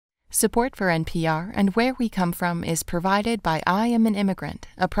Support for NPR and Where We Come From is provided by I Am an Immigrant,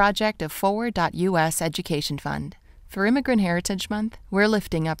 a project of Forward.US Education Fund. For Immigrant Heritage Month, we're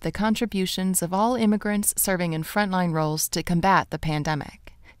lifting up the contributions of all immigrants serving in frontline roles to combat the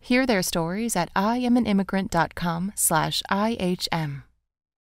pandemic. Hear their stories at iamanimmigrant.com/IHM.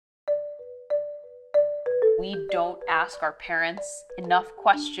 We don't ask our parents enough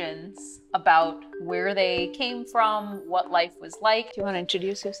questions about where they came from, what life was like. Do you want to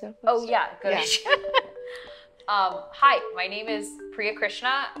introduce yourself first? Oh, yeah, good. Yeah. Hi, my name is Priya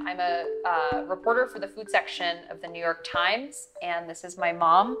Krishna. I'm a reporter for the food section of the New York Times, and this is my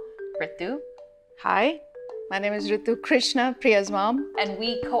mom, Ritu. Hi, my name is Ritu Krishna, Priya's mom. And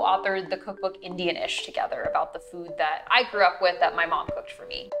we co-authored the cookbook Indian-ish together about the food that I grew up with that my mom cooked for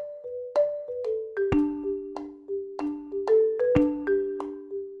me.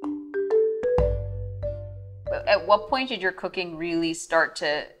 At what point did your cooking really start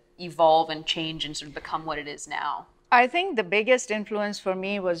to evolve and change and sort of become what it is now? I think the biggest influence for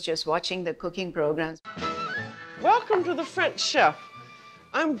me was just watching the cooking programs. Welcome to the French Chef.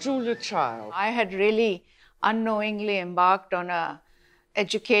 I'm Julia Child. I had really unknowingly embarked on a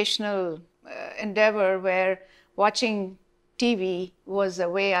educational endeavor where watching TV was a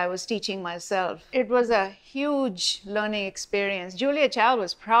way I was teaching myself. It was a huge learning experience. Julia Child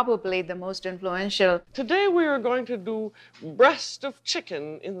was probably the most influential. Today we are going to do breast of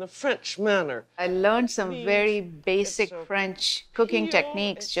chicken in the French manner. I learned some very basic French cooking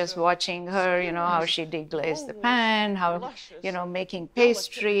techniques just watching her, how she deglazed the pan, how, making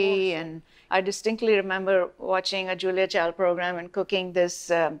pastry. And I distinctly remember watching a Julia Child program and cooking this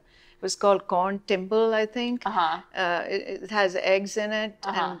it was called corn timble, I think. It has eggs in it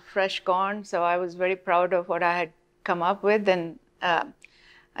and fresh corn. So I was very proud of what I had come up with. And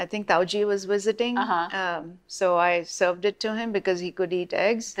I think Tauji was visiting. So I served it to him because he could eat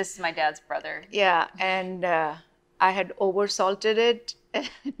eggs. This is my dad's brother. Yeah, and I had over-salted it and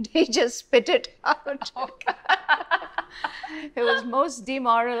he just spit it out. Oh, God. It was most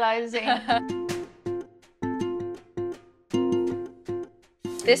demoralizing.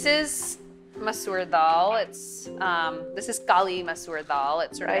 This is masoor dal. This is kali masoor dal.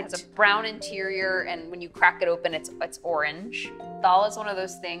 It sort of has a brown interior, and when you crack it open, it's orange. Dal is one of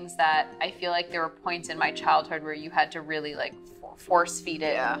those things that I feel like there were points in my childhood where you had to really force feed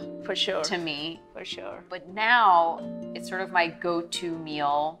it. Yeah, for sure. To me, for sure. But now it's sort of my go-to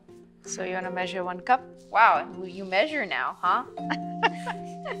meal. So you want to measure 1 cup? Wow, you measure now, huh?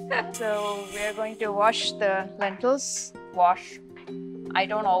 So we're going to wash the lentils. Wash. I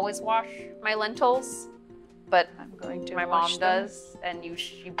don't always wash my lentils, but I'm going to my mom does, and you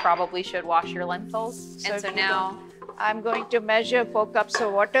probably should wash your lentils. So now I'm going to measure 4 cups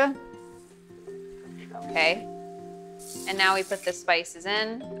of water. Okay. And now we put the spices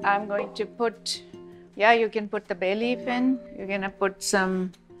in. I'm going to put, you can put the bay leaf in. You're going to put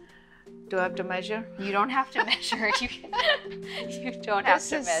some, do I have to measure? You don't have to measure. You don't have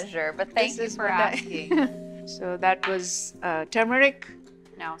to measure, but thank you for asking. So that was turmeric.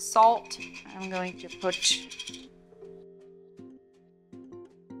 Now salt. I'm going to put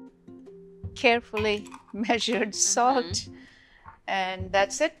carefully measured salt. And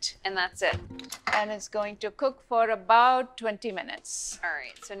that's it. And that's it. And it's going to cook for about 20 minutes. All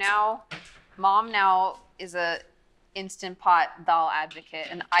right. So now, Mom now is a Instant Pot dal advocate,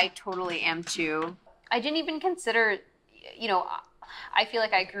 and I totally am too. I didn't even consider, I feel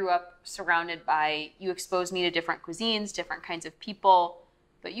like I grew up surrounded by, you exposed me to different cuisines, different kinds of people,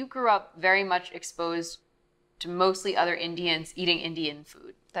 but you grew up very much exposed to mostly other Indians eating Indian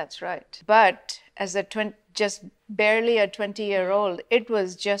food. That's right. But as just barely a 20-year-old, it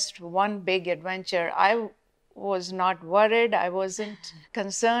was just one big adventure. I was not worried. I wasn't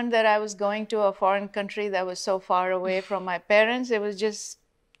concerned that I was going to a foreign country that was so far away from my parents. It was just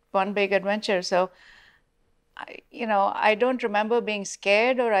one big adventure. So I don't remember being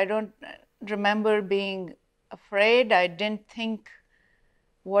scared, or I don't remember being afraid. I didn't think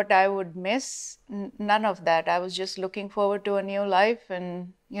what I would miss. None of that. I was just looking forward to a new life,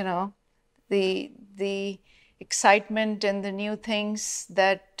 and the excitement and the new things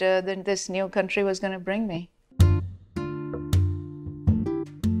that this new country was going to bring me.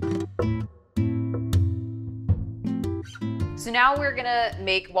 So now we're gonna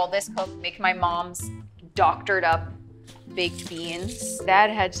make my mom's doctored up baked beans. Dad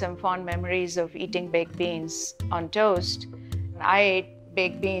had some fond memories of eating baked beans on toast. I ate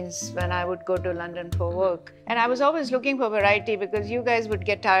baked beans when I would go to London for work. And I was always looking for variety because you guys would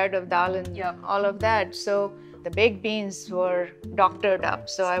get tired of dal and all of that. So the baked beans were doctored up.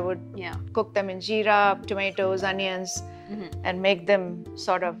 So I would cook them in jeera, tomatoes, onions, and make them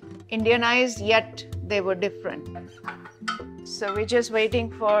sort of Indianized, yet they were different. So we're just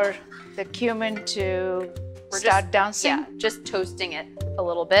waiting for the cumin to start dancing. Yeah, just toasting it a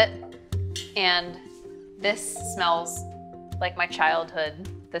little bit. And this smells like my childhood,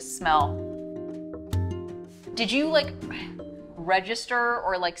 this smell. Did you like register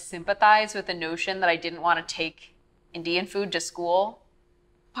or like sympathize with the notion that I didn't want to take Indian food to school?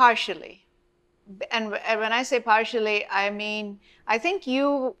 Partially. And when I say partially, I mean, I think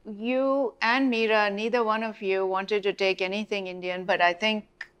you and Mira, neither one of you wanted to take anything Indian, but I think,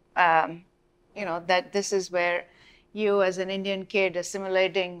 you know, that this is where you as an Indian kid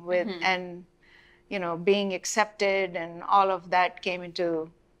assimilating with and, you know, being accepted and all of that came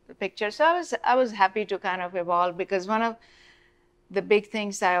into the picture. So I was happy to kind of evolve, because one of the big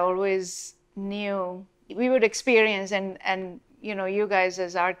things I always knew we would experience, and you know, you guys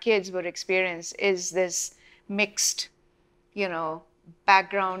as our kids would experience, is this mixed, you know,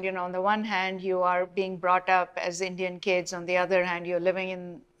 background. You know, on the one hand, you are being brought up as Indian kids. On the other hand, you're living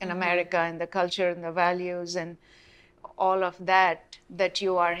in America, and the culture and the values and all of that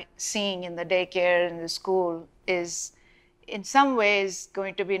you are seeing in the daycare and the school is in some ways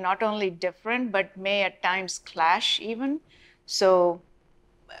going to be not only different, but may at times clash even. So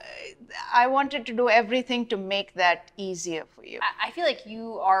I wanted to do everything to make that easier for you. I feel like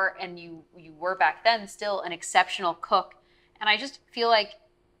you are, and you were back then, still an exceptional cook. And I just feel like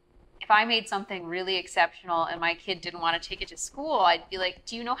if I made something really exceptional and my kid didn't want to take it to school, I'd be like,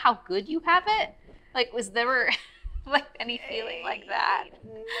 do you know how good you have it? Like, was there like any feeling like that?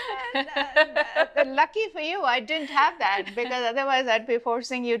 Lucky for you, I didn't have that, because otherwise I'd be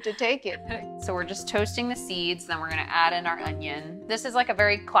forcing you to take it. So we're just toasting the seeds, then we're gonna add in our onion. This is like a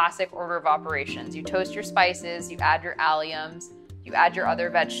very classic order of operations. You toast your spices, you add your alliums, you add your other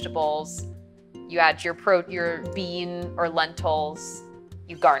vegetables, you add your bean or lentils,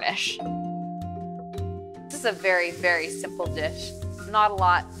 you garnish. This is a very, very simple dish. Not a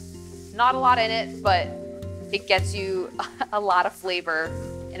lot in it, but it gets you a lot of flavor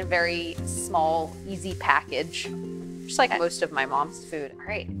in a very small, easy package, just like most of my mom's food. All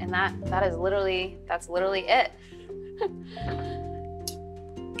right, and that's literally it.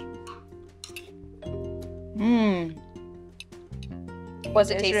 What's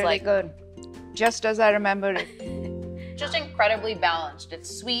it taste really like? Good, just as I remember it. Just incredibly balanced.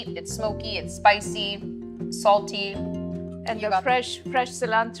 It's sweet, it's smoky, it's spicy, salty. And the fresh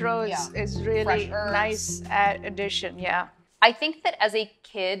cilantro is really nice addition, yeah. I think that as a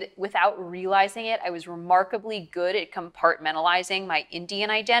kid, without realizing it, I was remarkably good at compartmentalizing my Indian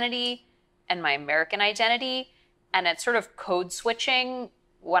identity and my American identity, and at sort of code switching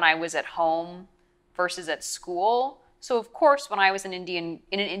when I was at home versus at school. So of course, when I was in an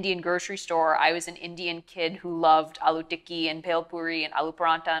Indian grocery store, I was an Indian kid who loved aloo tikki and bhel puri and aloo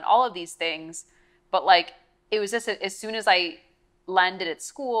parantha and all of these things. But like, it was just as soon as I landed at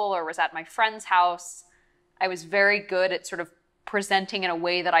school or was at my friend's house, I was very good at sort of presenting in a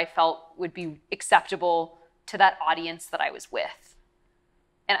way that I felt would be acceptable to that audience that I was with.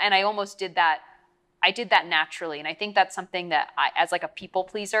 And I almost did that. I did that naturally. And I think that's something that as like a people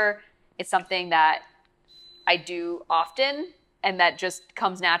pleaser, it's something that I do often and that just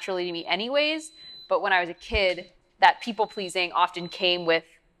comes naturally to me anyways. But when I was a kid, that people pleasing often came with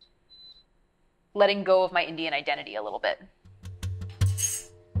letting go of my Indian identity a little bit.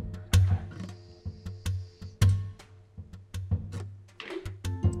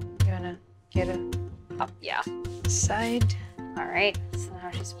 You wanna get a yeah. side? All right, so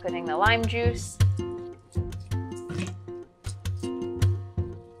now she's putting the lime juice.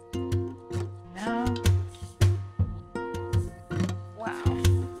 Now. Wow.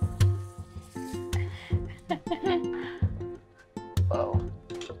 Whoa.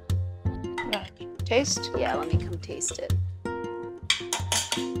 Taste? Yeah, let me come taste it.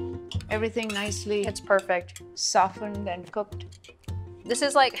 Everything nicely It's perfect. softened and cooked. This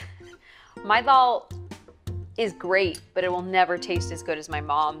is like, my dal is great, but it will never taste as good as my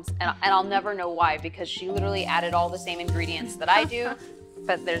mom's. And I'll never know why, because she literally added all the same ingredients that I do.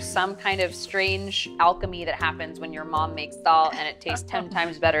 But there's some kind of strange alchemy that happens when your mom makes dal and it tastes 10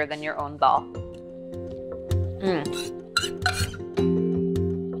 times better than your own dal.